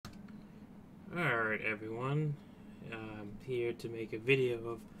Alright everyone, I'm here to make a video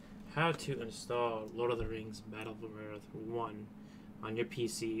of how to install Lord of the Rings Battle for Earth 1 on your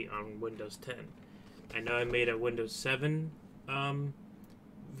PC on Windows 10. I know I made a Windows 7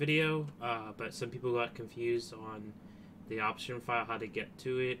 video, but some people got confused on the option file, how to get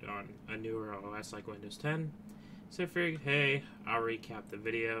to it on a newer OS like Windows 10. So I figured, hey, I'll recap the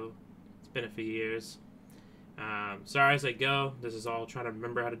video. It's been a few years. Sorry as I go, this is all trying to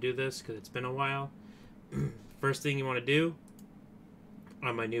remember how to do this because it's been a while. First thing you want to do,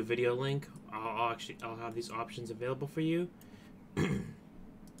 on my new video link, I'll have these options available for you.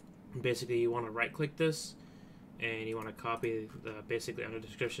 Basically, you want to right click this and you want to copy basically on the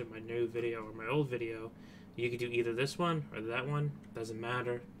description of my new video or my old video. You could do either this one or that one, doesn't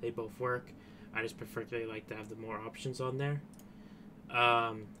matter, they both work. I just prefer like to have the more options on there.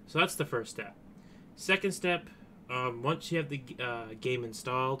 So that's the first step. Second step, once you have the game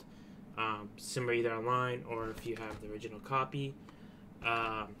installed, similar either online or if you have the original copy,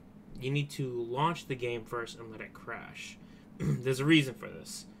 you need to launch the game first and let it crash. There's a reason for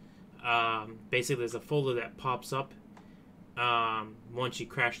this. Basically, there's a folder that pops up once you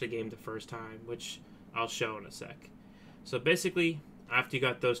crash the game the first time, which I'll show in a sec. So basically, after you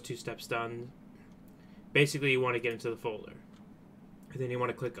got those two steps done, basically you want to get into the folder. And then you want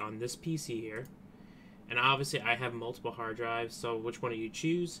to click on this PC here. And obviously I have multiple hard drives, so which one you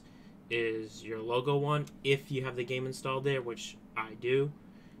choose is your logo one, if you have the game installed there, which I do.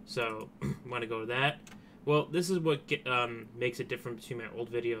 So I'm going to go to that. Well, this is what makes it different between my old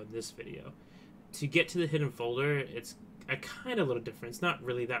video and this video. To get to the hidden folder, it's a kind of little different. It's not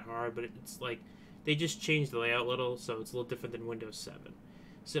really that hard, but it's like they just changed the layout a little, so it's a little different than Windows 7.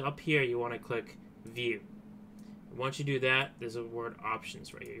 So up here you want to click View. Once you do that, there's a word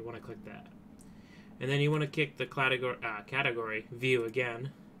Options right here. You want to click that. And then you want to click the category View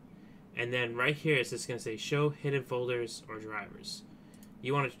again. And then right here it's just going to say Show Hidden Folders or Drivers.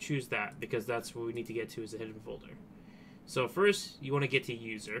 You want to choose that because that's what we need to get to is the hidden folder. So first you want to get to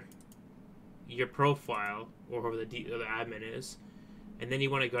User, your profile, or whoever the admin is. And then you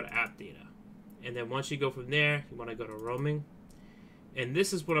want to go to App Data. And then once you go from there, you want to go to Roaming. And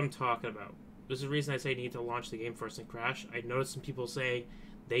this is what I'm talking about. This is the reason I say you need to launch the game first and crash. I noticed some people saying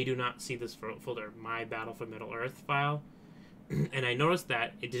they do not see this folder, My Battle for Middle-earth file. And I noticed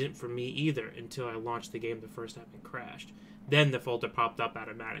that it didn't for me either until I launched the game the first time and crashed. Then the folder popped up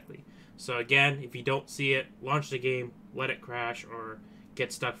automatically. So again, if you don't see it, launch the game, let it crash, or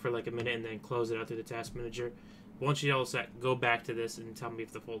get stuck for like a minute and then close it out through the task manager. Once you're all set, go back to this and tell me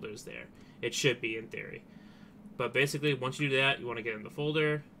if the folder is there. It should be in theory. But basically, once you do that, you want to get in the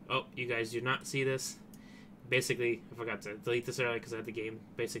folder. Oh, you guys do not see this. Basically, I forgot to delete this earlier because I had the game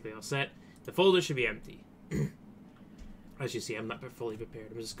basically all set. The folder should be empty. As you see, I'm not fully prepared.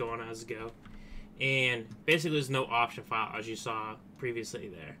 I'm just going as go. And basically, there's no option file, as you saw previously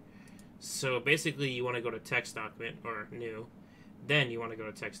there. So basically, you want to go to text document, or new. Then you want to go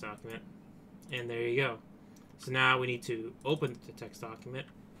to text document. And there you go. So now we need to open the text document.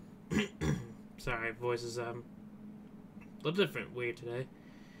 Sorry, voice is a little different, weird today.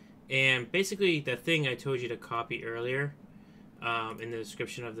 And basically, the thing I told you to copy earlier in the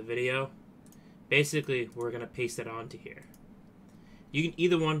description of the video, basically, we're going to paste it onto here. You can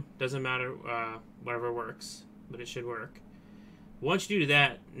either one, doesn't matter, whatever works, but it should work. Once you do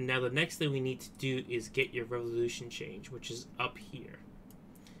that, now the next thing we need to do is get your resolution change, which is up here.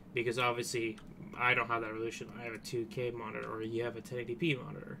 Because obviously, I don't have that resolution. I have a 2K monitor, or you have a 1080p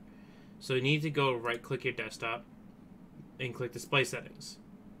monitor. So you need to go right-click your desktop and click Display Settings.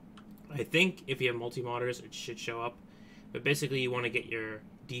 I think if you have multi-monitors, it should show up. But basically, you want to get your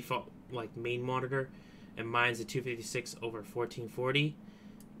default like main monitor, and mine's a 256 over 1440.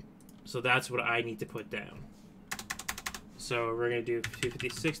 So that's what I need to put down. So we're going to do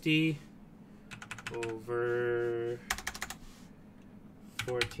 250/60 over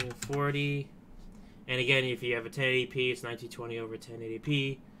 1440. And again, if you have a 1080p, it's 1920 over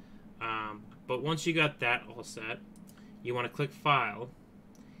 1080p. But once you got that all set, you want to click File,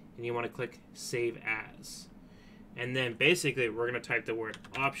 and you want to click Save As. And then basically we're going to type the word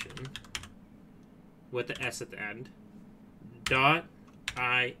Option with the S at the end, .ini.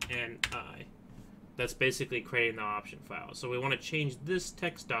 That's basically creating the option file. So we want to change this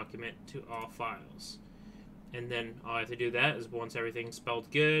text document to All Files. And then all I have to do that is once everything's spelled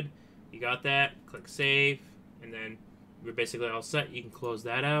good, you got that, click Save, and then we're basically all set. You can close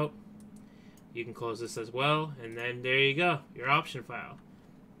that out. You can close this as well, and then there you go, your option file.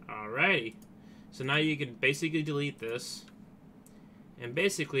 Alrighty. So now you can basically delete this, and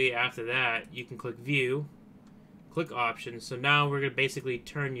basically after that you can click View, click Options. So now we're going to basically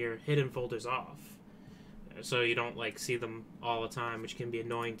turn your hidden folders off, so you don't like see them all the time, which can be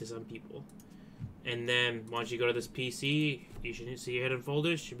annoying to some people. And then once you go to this PC, you should see your hidden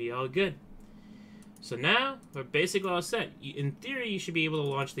folders. Should be all good. So now we're basically all set. In theory, you should be able to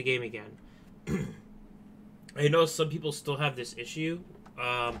launch the game again. I know some people still have this issue.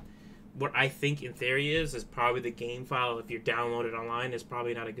 What I think in theory is probably the game file, if you're downloaded online, is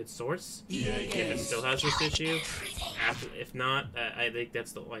probably not a good source. If it still has this issue. If not, I think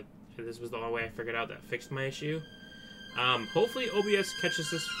that's this was the only way I figured out that fixed my issue. Hopefully OBS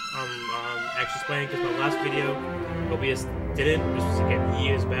catches this actually playing, because my last video OBS didn't. This was again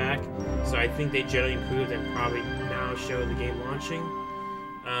years back, so I think they generally improved and probably now show the game launching.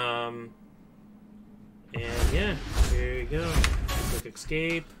 And yeah, here you go. Click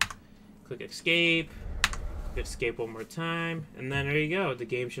escape, click escape, click escape one more time, and then there you go. The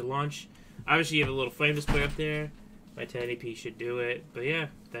game should launch. Obviously, you have a little flame display up there. My 1080p should do it, but yeah,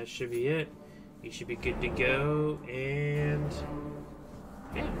 that should be it. You should be good to go, and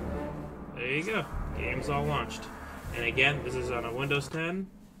yeah, there you go. Game's all launched. And again, this is on a Windows 10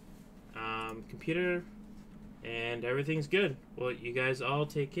 computer, and everything's good. Well, you guys all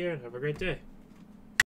take care and have a great day.